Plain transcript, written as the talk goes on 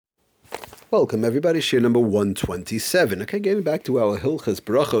Welcome everybody, shir number 127. Okay, getting back to our Hilchas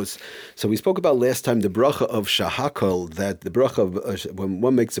Brachos. So we spoke about last time the bracha of Shahakol, that the bracha of, when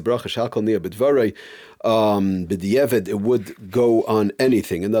one makes the bracha Shahakol near B'dvarei, B'diavad, it would go on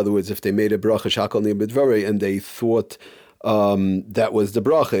anything. In other words, if they made a bracha Shahakol near B'dvarei and they thought that was the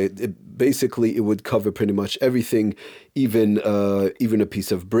bracha, basically it would cover pretty much everything, even a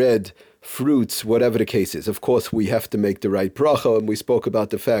piece of bread, fruits, whatever the case is. Of course, we have to make the right bracha, and we spoke about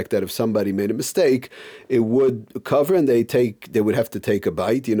the fact that if somebody made a mistake, it would cover, and they would have to take a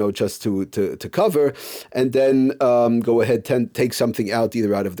bite, just to cover, and then go ahead take something out,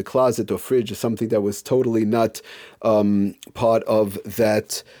 either out of the closet or fridge, or something that was totally not part of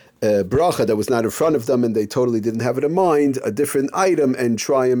that bracha, that was not in front of them, and they totally didn't have it in mind, a different item, and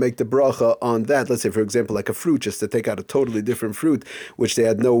try and make the bracha on that. Let's say, for example, like a fruit, just to take out a totally different fruit, which they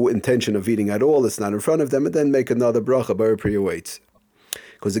had no intention of eating at all, it's not in front of them, and then make another bracha, bar priya weights.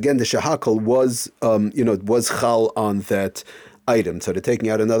 Because again, the shahakol was, was chal on that item. So they're taking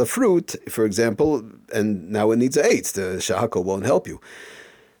out another fruit, for example, and now it needs an eitz. The shahakol won't help you.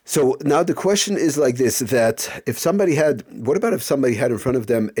 So now the question is like this, that what about if somebody had in front of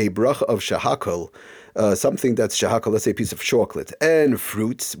them a bracha of shahakol, something that's shahakol, let's say a piece of chocolate, and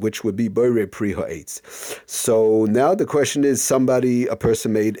fruits, which would be borei pri ha'etz. So now the question is, a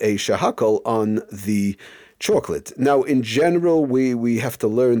person made a shahakol on the chocolate. Now, in general, we have to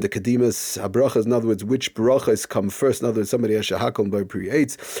learn the kedimas habrachas. In other words, which brachas come first. In other words, somebody has shahakol and bar pri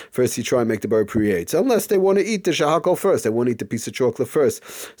eitz. First, you try and make the bar pri eitz, unless they want to eat the shahakol first. They want to eat the piece of chocolate first.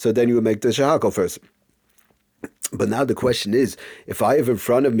 So then you would make the shahakol first. But now the question is, if I have in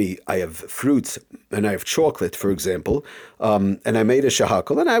front of me, I have fruits and I have chocolate, for example, and I made a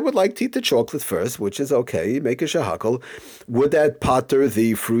shahakol, and I would like to eat the chocolate first, which is okay, make a shahakol, would that pater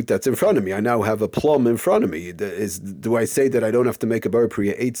the fruit that's in front of me? I now have a plum in front of me. Do I say that I don't have to make a bar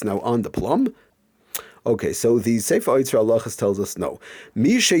priya eitz now on the plum? Okay, so the Sefer Yitzra Halachas tells us no.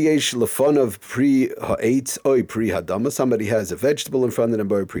 Mi sheyesh lefonav pri ha'etz oy pri hadama. Somebody has a vegetable in front of them,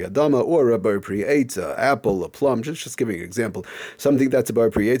 bar pri hadama, or a bar pri eitz, an apple, a plum. Just giving an example. Something that's a bar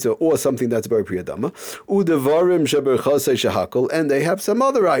pri eitz, or something that's a bar pri hadama. Udevarim sheberchasei shahakol, and they have some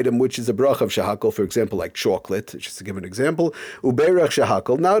other item which is a bracha of shahakol, for example, like chocolate. Just to give an example, uberach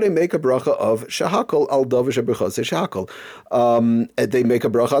shahakol. Now they make a bracha of shahakol al davar sheberchasei shahakol. They make a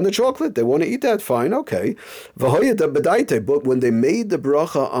bracha on the chocolate. They want to eat that. Fine. Okay. But when they made the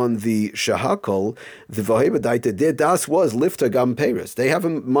bracha on the shahakol, the v'hoya their das was lifta gam peres. They have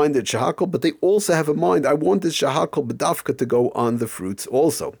in mind the shahakol, but they also have in mind, I want this shahakol bedafka to go on the fruits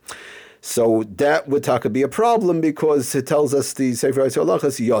also. So that would be a problem, because it tells us the Sefer Yitzra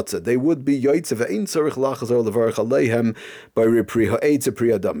Halachas yotza. They would be yotza ve'ein tzarich lachas or levarach aleihem by pri ha'etz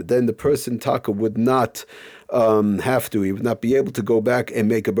pri adam. Then the person would not he would not be able to go back and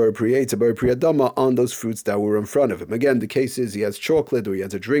make a bar pri eitz, a bar pri adama on those fruits that were in front of him. Again, the case is he has chocolate, or he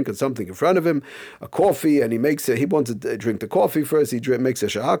has a drink or something in front of him, a coffee, and he wants to drink the coffee first, makes a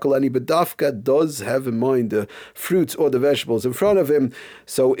shahakal, and he bedafka does have in mind the fruits or the vegetables in front of him,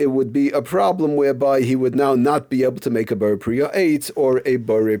 so it would be a problem whereby he would now not be able to make a bar pri eitz or a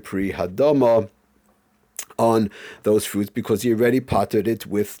bar pri hadama on those fruits, because he already potted it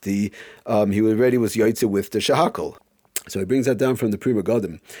with he already was yaitze with the shahakal. So he brings that down from the Pri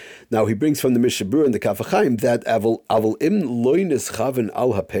Megadim. Now he brings from the Mishnah Berurah and the Kaf HaChaim that avol im loines chaven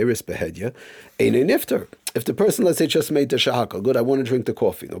al haperes behedya ein nifter. If the person, let's say, just made the shahakal, good, I want to drink the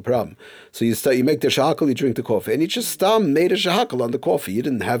coffee, no problem. So you make the shahakal, you drink the coffee, and you just made a shahakal on the coffee. You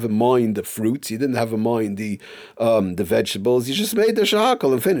didn't have in mind the fruits, you didn't have in mind the vegetables. You just made the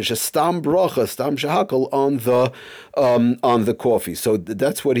shahakal and finished a stam bracha, stam shahakal on the coffee. So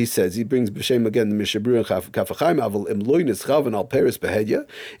that's what he says. He brings b'shem again the Mishnah Berurah Kaf HaChaim avol im loines chaven al peres behedya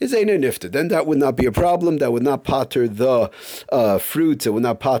is ein nifter. Then that would not be a problem. That would not pater the fruits. It would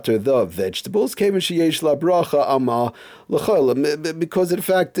not pater the vegetables. Kevan sheyesh la bracha ama l'chol, because in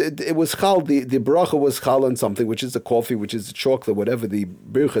fact it was chal, the bracha was chal on something, which is the coffee, which is the chocolate, whatever the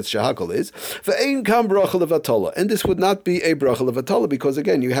birchas shahakal is. Ve'ein kam bracha levatola, and this would not be a bracha levatola, because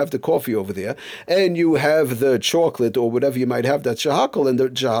again you have the coffee over there, and you have the chocolate or whatever you might have, that's shahakal, and the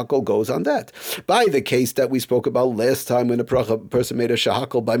shahakal goes on that. By the case that we spoke about last time, when a person made a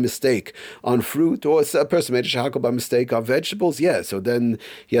shahakal by mistake on fruit, or a person made a shahakal by mistake on vegetables, so then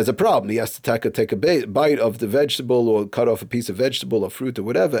he has a problem. He has to take a bite of the vegetable, or cut off a piece of vegetable or fruit or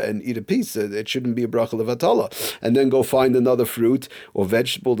whatever and eat a piece. It shouldn't be a bracha levatala. And then go find another fruit or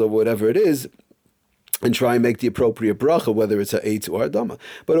vegetable or whatever it is, and try and make the appropriate bracha, whether it's a eitz or a dama.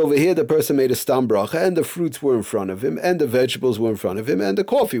 But over here, the person made a stam bracha, and the fruits were in front of him, and the vegetables were in front of him, and the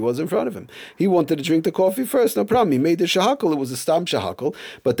coffee was in front of him. He wanted to drink the coffee first, no problem. He made the shahakal, it was a stam shahakal,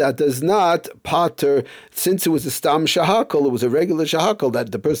 but that does not pater, since it was a stam shahakal, it was a regular shahakal,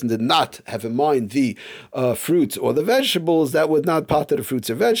 that the person did not have in mind the fruits or the vegetables, that would not pater the fruits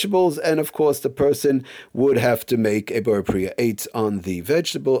or vegetables, and of course the person would have to make a bar priya eitz on the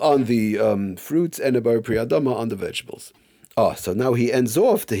vegetable, on the fruits, and a bar priya dama on the vegetables. So now he ends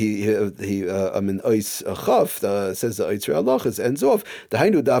off. Ois Chav says the Eitz Halachas ends off. The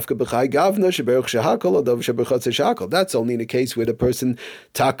Hainu Dafka B'chai Gavna Sheberch Shahakol Adav Sheberchatz Shahakol. That's only in a case where the person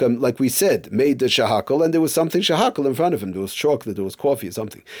takam, like we said, made the shahakol and there was something shahakol in front of him. There was chocolate, there was coffee or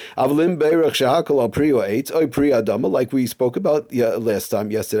something. Avlim Beirach Shahakol Al Pri or Eitz or Pri Adama, like we spoke about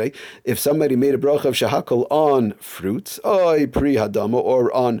yesterday. If somebody made a bracha of shahakol on fruits, or Pri Hadama,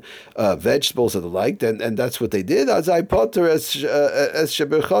 or on vegetables or the like, and that's what they did. As I potter as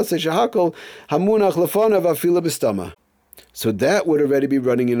sheberchas shahakol hamunach lefanav afila b'stama. So that would already be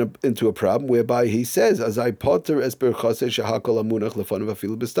running into a problem, whereby he says, "As I potter as berchase shahakol amunach lefanav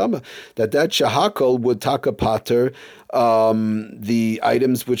afila b'stama," that shahakol would taka pater the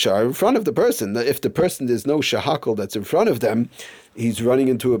items which are in front of the person. If the person there's no shahakol that's in front of them, person's running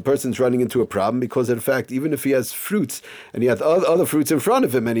into a problem because of the fact, even if he has fruits and he has other fruits in front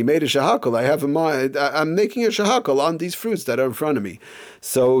of him and he made a shahakol, I'm making a shahakol on these fruits that are in front of me.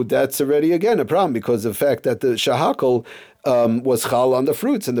 So that's already again a problem because of the fact that the shahakol was chal on the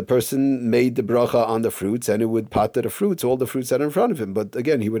fruits, and the person made the bracha on the fruits, and it would pater the fruits, all the fruits that are in front of him. But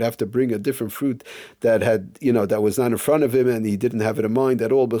again, he would have to bring a different fruit that had, that was not in front of him, and he didn't have it in mind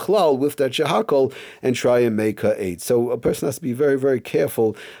at all, bichlal, with that shahakol, and try and make her eitz. So a person has to be very, very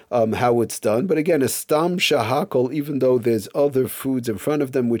careful how it's done. But again, a stam shahakol, even though there's other foods in front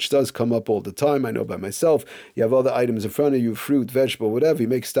of them, which does come up all the time, I know by myself, you have other items in front of you, fruit, vegetable, whatever, you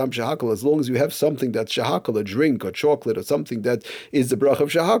make stam shahakol, as long as you have something that's shahakol, a drink or chocolate or something that is the bracha of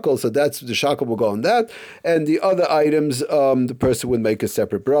shahakol, so that's the shahakol will go on that, and the other items the person would make a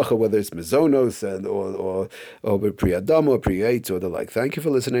separate bracha, whether it's mezonos or pri adam or pri eitz or the like. Thank you for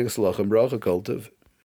listening. Salach and bracha kultiv.